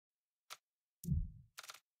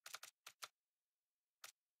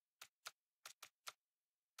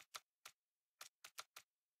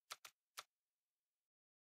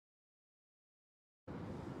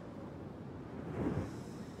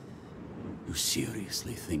You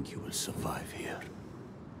seriously think you will survive here?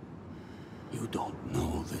 You don't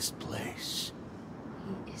know this place.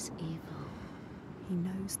 He is evil. He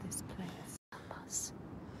knows this place. Help us.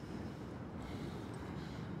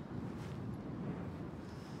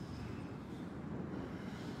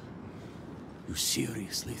 You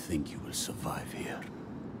seriously think you will survive here?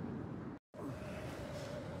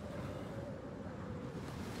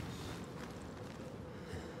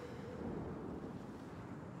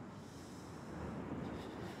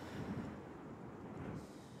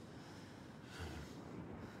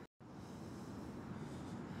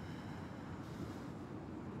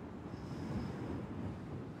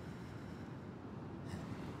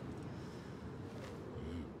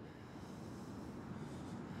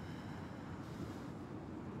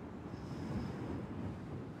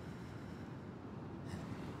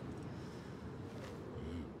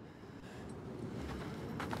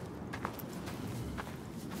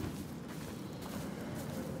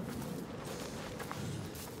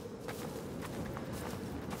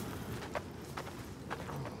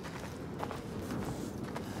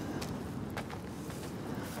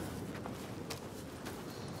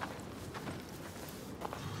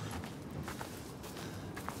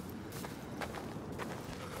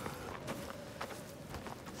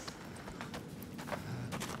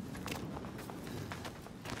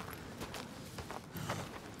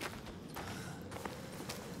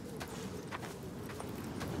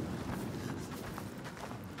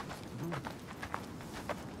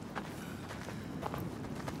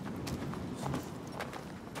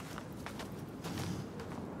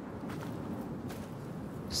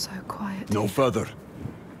 So quiet. No further.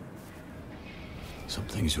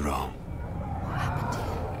 Something's wrong. What happened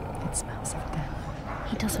here? It smells of death.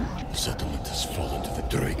 He doesn't want The settlement has fallen to the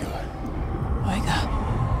Dragar. Oiga.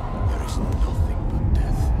 There is nothing but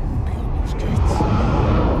death beyond those gates.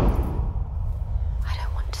 I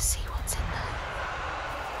don't want to see what's in there.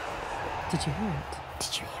 Did you hear it?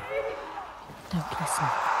 Did you hear it? Don't listen.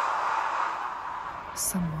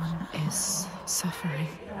 Someone is suffering.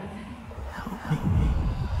 Help me.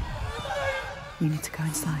 You need to go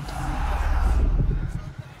inside.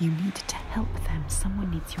 You need to help them. Someone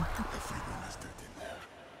needs your help. Everyone is dead in there.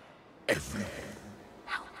 Everyone.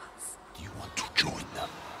 Help us. Do you want to join them?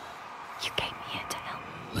 You came here to help.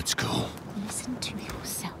 Let's go. Listen to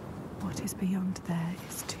yourself. What is beyond there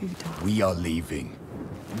is too dark. We are leaving.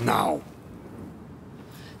 Now.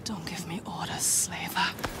 Don't give me orders,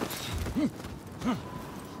 slaver.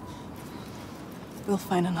 We'll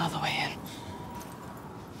find another way in.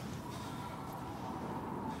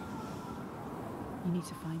 You need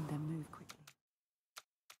to find them. Move quickly.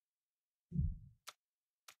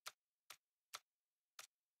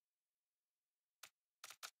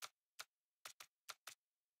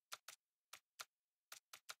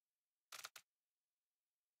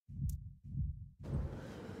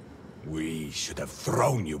 We should have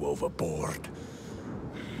thrown you overboard.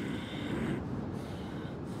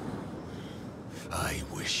 I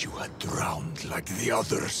wish you had drowned like the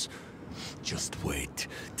others. Just wait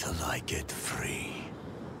till I get free.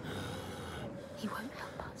 He won't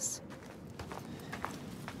help us.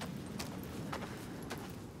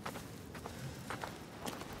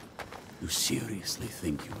 You seriously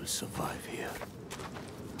think you will survive here?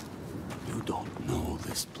 You don't know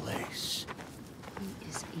this place. He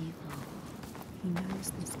is evil. He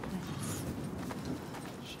knows this place.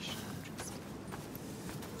 She should trust him.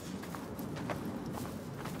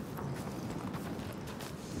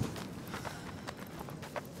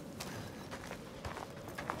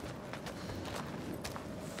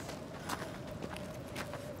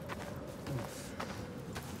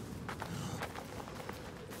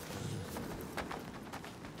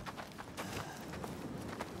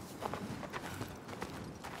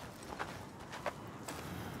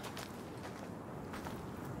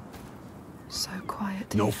 So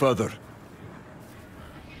quiet. No further.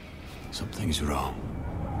 Something's wrong.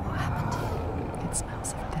 What happened here? It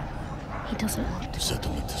smells of death. He doesn't want The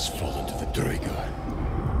settlement has fallen to the Dragar.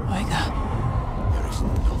 Oiga. There is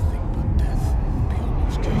nothing but death beyond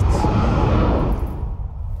those gates.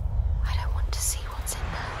 I don't want to see what's in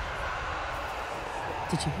there.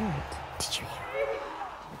 Did you hear it? Did you hear it?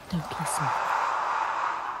 Don't listen.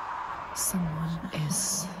 Someone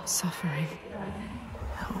is suffering.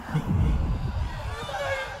 Help me.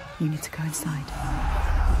 You need to go inside.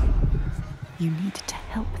 You need to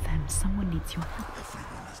help them. Someone needs your help.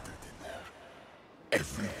 Everyone is dead in there.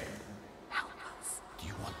 Everyone. Help us. Do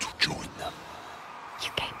you want to join them?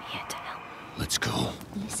 You came here to help. Let's go.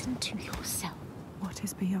 Listen to yourself. What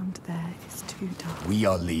is beyond there is too dark. We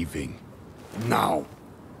are leaving. Now.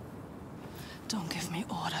 Don't give me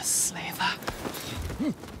orders, slaver.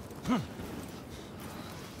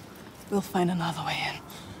 We'll find another way in.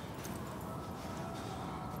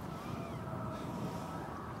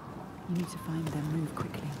 You need to find them. Move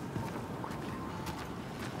quickly.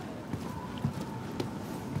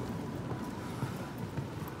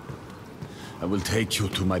 I will take you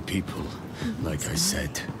to my people, like I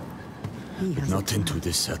said. But not into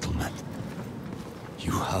this settlement.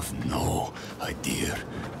 You have no idea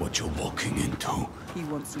what you're walking into. He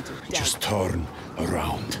wants you to die. Just turn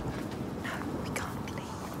around. No, we can't leave.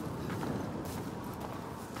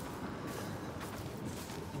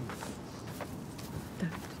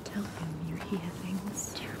 Don't tell him you hear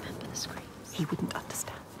things. Do you remember the screams? He wouldn't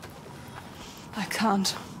understand. I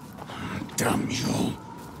can't. Damn you.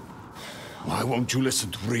 Why won't you listen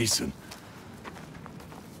to reason?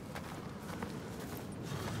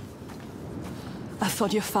 I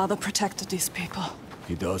thought your father protected these people.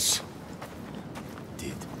 He does.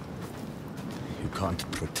 Did. You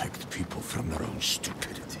can't protect people from their own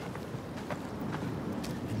stupidity.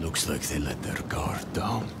 It looks like they let their guard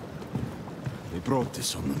down. They brought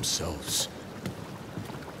this on themselves.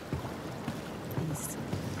 These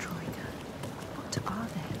Troika, what are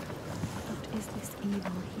they? What is this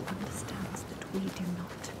evil he understands that we do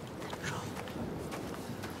not? The drop.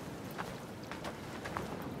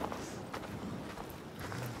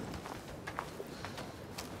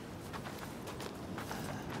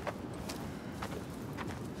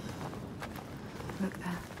 Look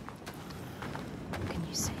there. Can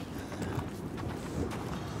you see?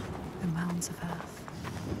 The mounds of earth.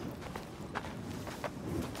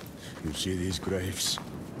 You see these graves?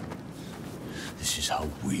 This is how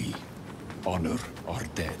we honor our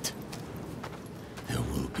dead. There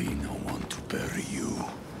will be no one to bury you.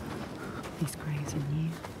 These graves are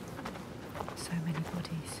new. So many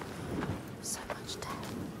bodies. So much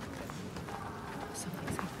death.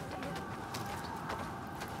 Something's happened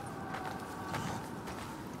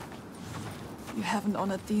here. You haven't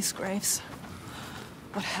honored these graves.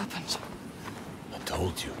 What happened? I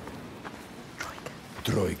told you. Troika.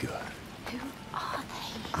 Troika. Who are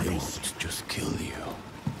they? They won't just kill you.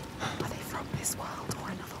 Are they from this world or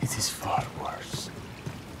another world? It is far worse.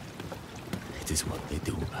 It is what they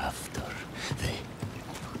do after. They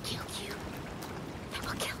will kill you. They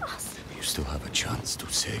will kill us. You still have a chance to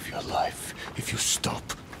save your life if you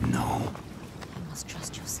stop now. You must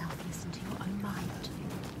trust yourself. Listen to your own mind.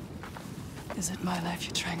 Is it my life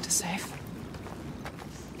you're trying to save?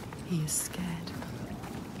 He is scared.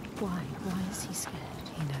 Why? Why is he scared?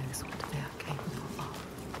 He knows what they are capable of.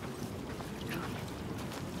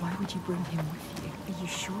 Why would you bring him with you? Are you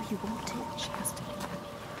sure you want it? She has to leave him.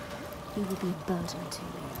 He will be a burden to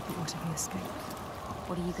you. But what if he escapes?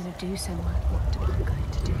 What are you going to do, Senua? What are you going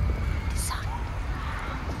to do? Decide.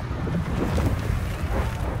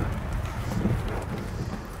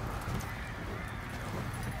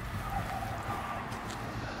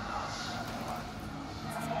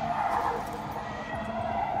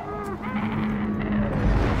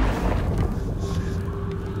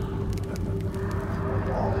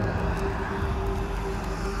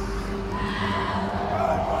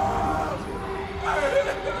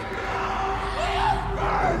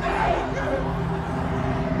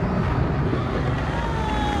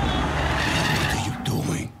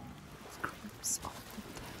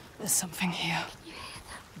 There's something here.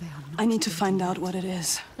 I need to find out what it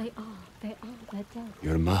is. They're dead.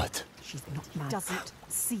 You're mad. She's not mad. Doesn't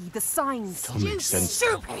see the signs. Don't make sense.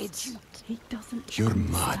 Stupid! He doesn't. You're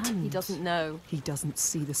mad. He doesn't know. He doesn't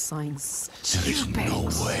see the signs. There is no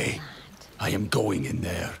way. I am going in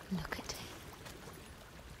there. Look at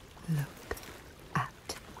him. Look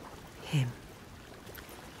at him.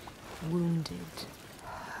 Wounded,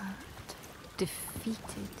 hurt,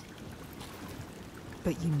 defeated.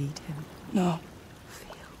 But you need him. No,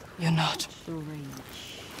 Feel you're not. the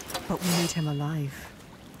rage. But we need him alive.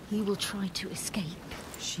 He will try to escape.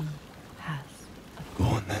 She has. Go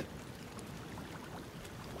on then.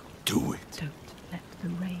 Do it. Don't let the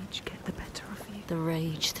rage get the better of you. The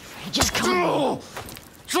rage is coming.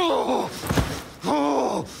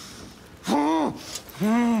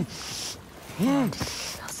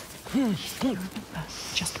 And you remember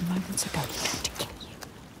just moments ago he tried to kill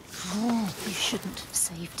you. You shouldn't have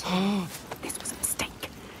saved him. This was a mistake.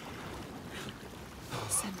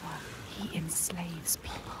 Senua, he enslaves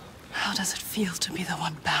people. How does it feel to be the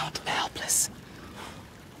one bound and helpless?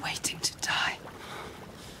 Waiting to die.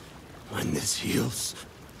 When this heals,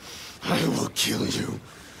 I will kill you,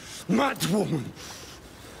 mad woman.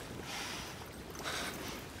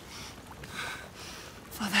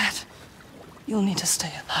 For that, you'll need to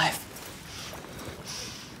stay alive.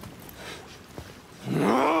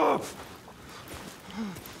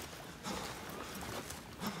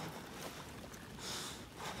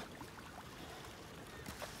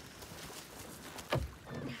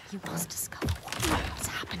 You must discover what's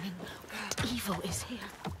happening. What evil is here?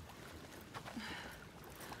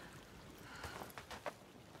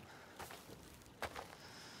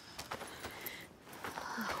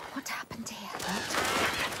 What happened here?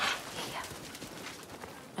 Here.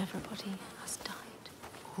 Everybody has died.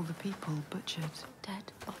 All the people butchered. Dead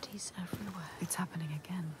bodies everywhere. It's happening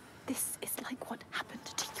again. This is like what happened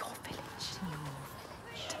to your village. To your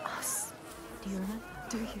village. To us. Do you remember?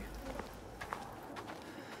 Do you?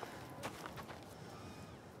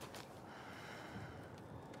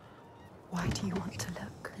 Why do you want to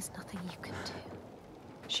look? There's nothing you can do.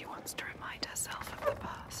 She wants to remind herself of the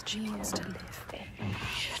past. She You wants to and live.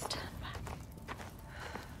 should turn back.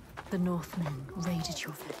 The Northmen raided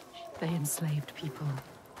your village. They enslaved people.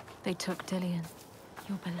 They took Dillian.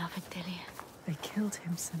 Your beloved Dillian. They killed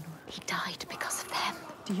him, Senua. He died because of them.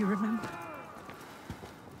 Do you remember?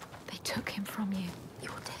 They took him from you.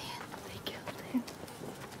 Your Dillian.